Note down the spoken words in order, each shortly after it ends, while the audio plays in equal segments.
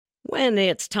When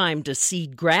it's time to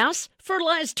seed grass,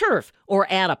 fertilize turf, or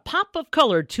add a pop of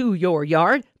color to your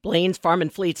yard, Blaine's Farm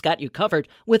and Fleet's got you covered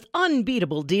with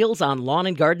unbeatable deals on lawn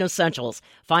and garden essentials.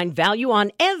 Find value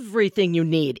on everything you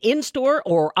need in-store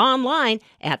or online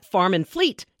at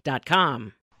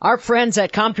farmandfleet.com. Our friends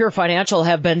at Compure Financial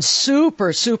have been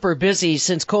super busy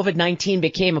since COVID-19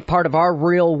 became a part of our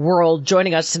real world.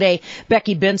 Joining us today,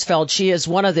 Becky Binsfeld. She is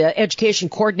one of the education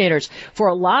coordinators for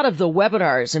a lot of the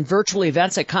webinars and virtual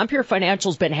events that Compure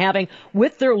Financial's been having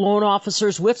with their loan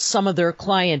officers, with some of their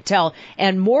clientele,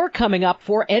 and more coming up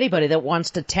for anybody that wants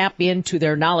to tap into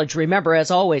their knowledge. Remember, as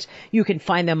always, you can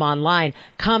find them online,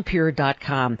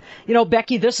 compure.com. You know,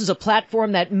 Becky, this is a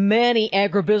platform that many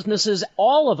agribusinesses,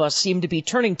 all of us, seem to be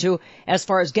turning to as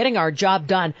far as getting our job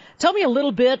done. Tell me a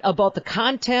little bit about the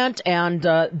content and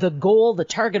the goal, the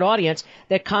target audience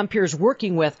that Compure is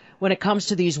working with when it comes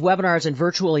to these webinars and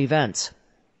virtual events.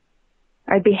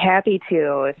 I'd be happy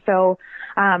to. So,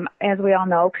 as we all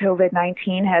know,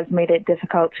 COVID-19 has made it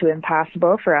difficult to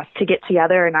impossible for us to get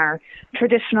together in our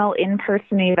traditional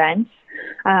in-person events.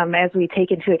 As we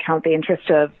take into account the interest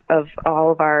of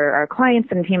all of our clients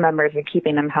and team members and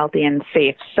keeping them healthy and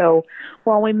safe. So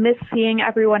while we miss seeing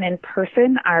everyone in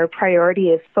person, our priority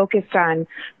is focused on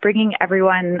bringing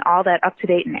everyone all that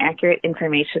up-to-date and accurate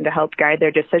information to help guide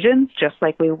their decisions, just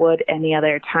like we would any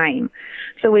other time.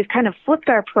 So we've kind of flipped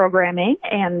our programming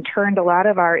and turned a lot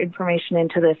of our information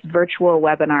into this virtual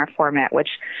webinar format, which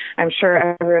I'm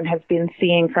sure everyone has been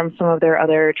seeing from some of their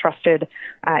other trusted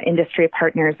industry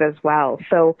partners as well.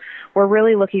 So we're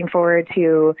really looking forward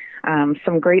to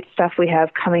some great stuff we have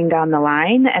coming down the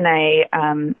line.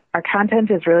 And our content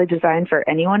is really designed for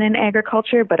anyone in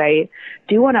agriculture, but I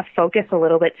do want to focus a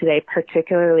little bit today,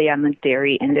 particularly on the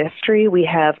dairy industry. We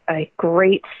have a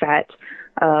great set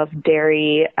of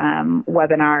dairy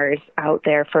webinars out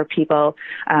there for people.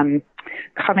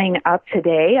 Coming up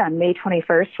today on May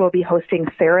 21st, we'll be hosting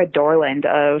Sarah Dorland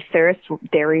of Sarah's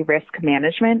Dairy Risk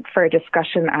Management for a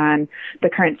discussion on the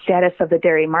current status of the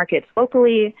dairy markets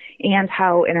locally and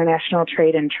how international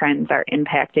trade and trends are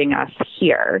impacting us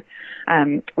here.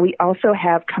 We also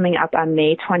have coming up on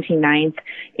May 29th,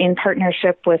 in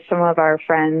partnership with some of our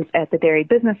friends at the Dairy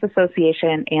Business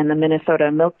Association and the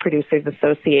Minnesota Milk Producers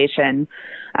Association,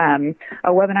 a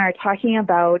webinar talking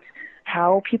about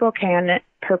how people can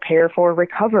prepare for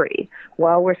recovery.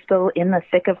 While we're still in the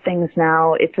thick of things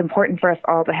now, it's important for us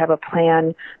all to have a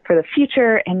plan for the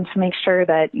future and to make sure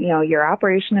that, you know, your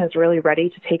operation is really ready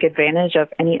to take advantage of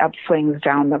any upswings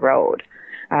down the road.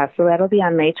 So that'll be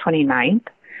on May 29th.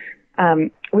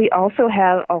 We also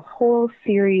have a whole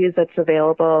series that's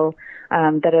available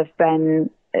that have been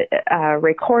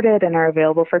recorded and are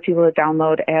available for people to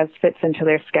download as fits into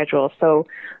their schedule. So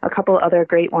a couple other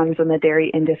great ones in the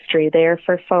dairy industry there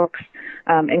for folks,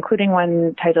 including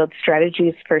one titled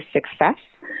Strategies for Success,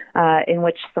 in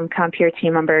which some Compure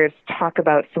team members talk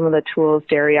about some of the tools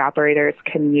dairy operators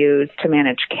can use to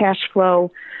manage cash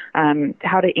flow,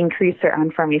 how to increase their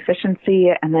on-farm efficiency,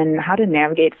 and then how to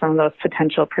navigate some of those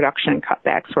potential production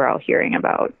cutbacks we're all hearing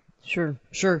about. Sure.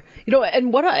 You know,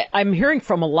 and what I'm hearing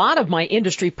from a lot of my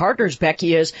industry partners,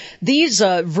 Becky, is these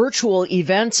virtual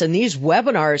events and these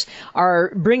webinars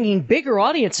are bringing bigger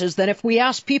audiences than if we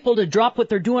ask people to drop what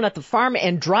they're doing at the farm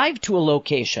and drive to a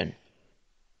location.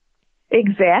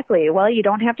 Exactly. Well, you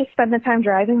don't have to spend the time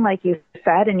driving, like you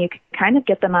said, and you can kind of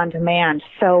get them on demand.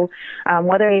 So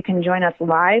whether you can join us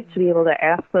live to be able to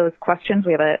ask those questions,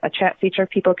 we have a chat feature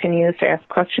people can use to ask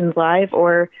questions live,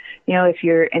 or, you know, if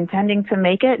you're intending to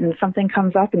make it and something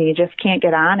comes up and you just can't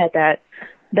get on at that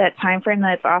time frame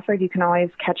that's offered, you can always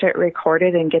catch it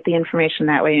recorded and get the information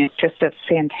that way. And it's just a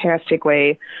fantastic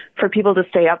way for people to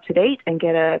stay up to date and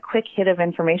get a quick hit of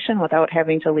information without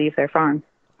having to leave their farm.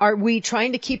 Are we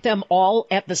trying to keep them all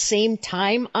at the same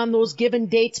time on those given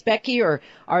dates, Becky, or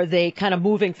are they kind of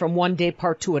moving from one day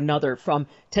part to another, from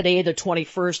today, the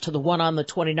 21st, to the one on the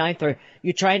 29th? Are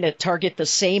you trying to target the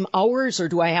same hours, or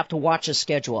do I have to watch a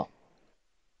schedule?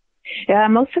 Yeah,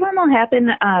 most of them will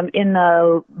happen in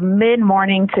the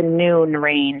mid-morning to noon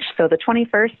range. So the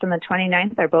 21st and the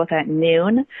 29th are both at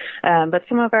noon, but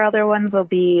some of our other ones will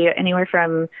be anywhere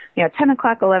from 10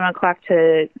 o'clock, 11 o'clock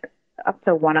to up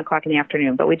to 1 o'clock in the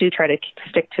afternoon, but we do try to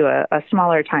stick to a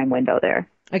smaller time window there.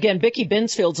 Again, Becky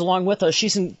Binsfield's along with us.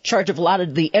 She's in charge of a lot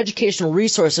of the educational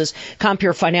resources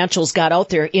Compure Financial's got out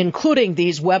there, including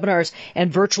these webinars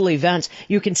and virtual events.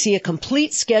 You can see a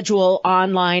complete schedule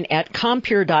online at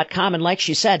compure.com. And like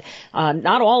she said,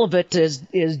 not all of it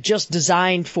is just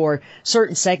designed for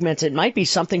certain segments. It might be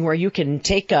something where you can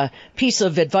take a piece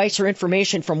of advice or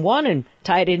information from one and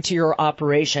tied into your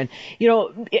operation.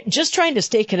 Just trying to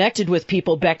stay connected with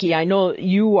people, Becky, I know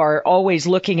you are always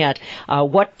looking at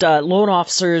what loan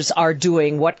officers are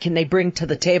doing, what can they bring to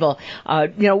the table.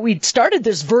 We started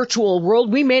this virtual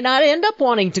world. We may not end up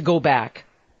wanting to go back.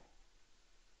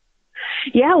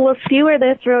 Yeah, we'll see where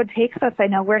this road takes us. I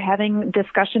know we're having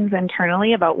discussions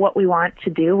internally about what we want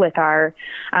to do with our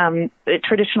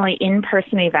traditionally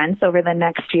in-person events over the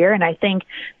next year. And I think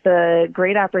the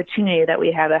great opportunity that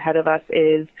we have ahead of us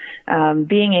is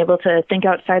being able to think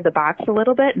outside the box a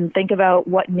little bit and think about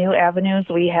what new avenues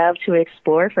we have to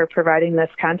explore for providing this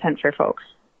content for folks.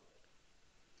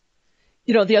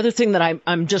 The other thing that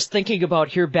I'm just thinking about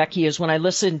here, Becky, is when I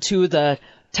listen to the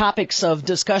topics of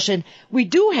discussion, we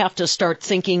do have to start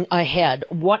thinking ahead.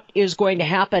 What is going to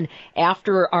happen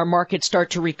after our markets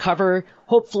start to recover,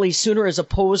 hopefully sooner as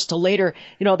opposed to later?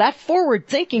 That forward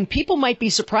thinking, people might be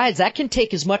surprised. That can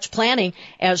take as much planning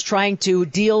as trying to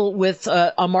deal with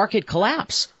a market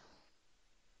collapse.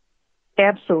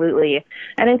 Absolutely.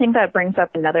 And I think that brings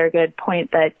up another good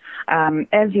point that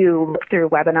as you look through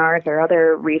webinars or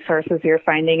other resources you're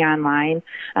finding online,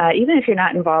 even if you're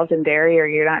not involved in dairy or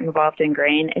you're not involved in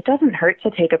grain, it doesn't hurt to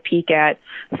take a peek at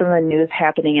some of the news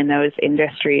happening in those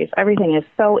industries. Everything is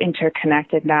so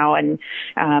interconnected now, and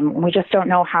we just don't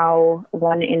know how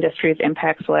one industry's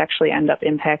impacts will actually end up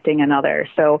impacting another.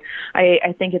 So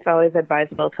I think it's always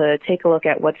advisable to take a look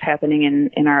at what's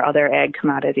happening in our other ag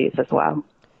commodities as well.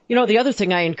 The other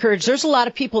thing I encourage, there's a lot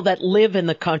of people that live in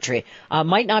the country,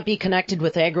 might not be connected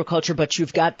with agriculture, but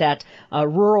you've got that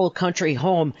rural country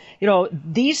home.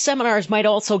 These seminars might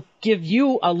also give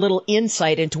you a little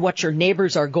insight into what your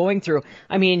neighbors are going through.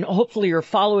 I mean, hopefully you're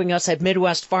following us at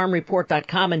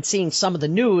MidwestFarmReport.com and seeing some of the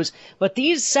news, but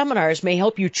these seminars may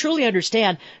help you truly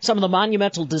understand some of the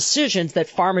monumental decisions that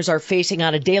farmers are facing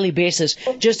on a daily basis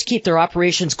just to keep their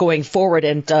operations going forward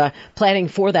and planning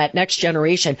for that next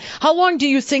generation. How long do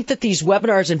you think that these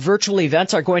webinars and virtual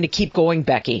events are going to keep going,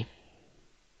 Becky?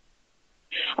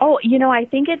 Oh, I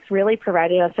think it's really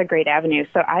provided us a great avenue.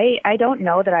 So I don't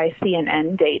know that I see an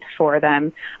end date for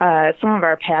them. Some of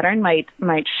our pattern might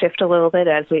shift a little bit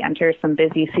as we enter some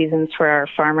busy seasons for our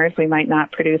farmers. We might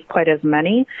not produce quite as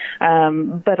many,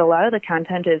 but a lot of the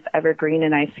content is evergreen,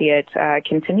 and I see it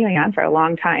continuing on for a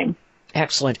long time.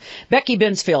 Excellent. Becky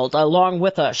Binsfeld, along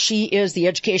with us. She is the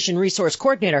Education Resource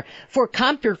Coordinator for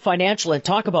Compeer Financial, and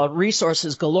talk about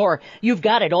resources galore. You've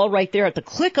got it all right there at the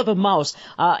click of a mouse,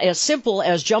 as simple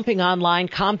as jumping online,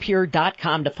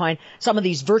 Compeer.com, to find some of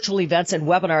these virtual events and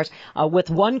webinars, with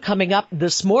one coming up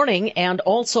this morning and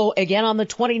also again on the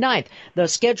 29th. The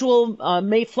schedule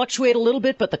may fluctuate a little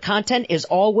bit, but the content is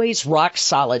always rock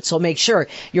solid. So make sure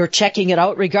you're checking it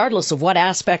out regardless of what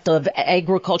aspect of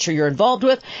agriculture you're involved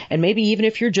with, and maybe even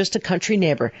if you're just a country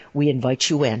neighbor, we invite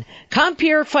you in.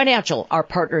 Compeer Financial, our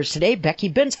partners today. Becky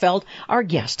Binsfeld, our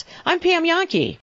guest. I'm Pam Jahnke.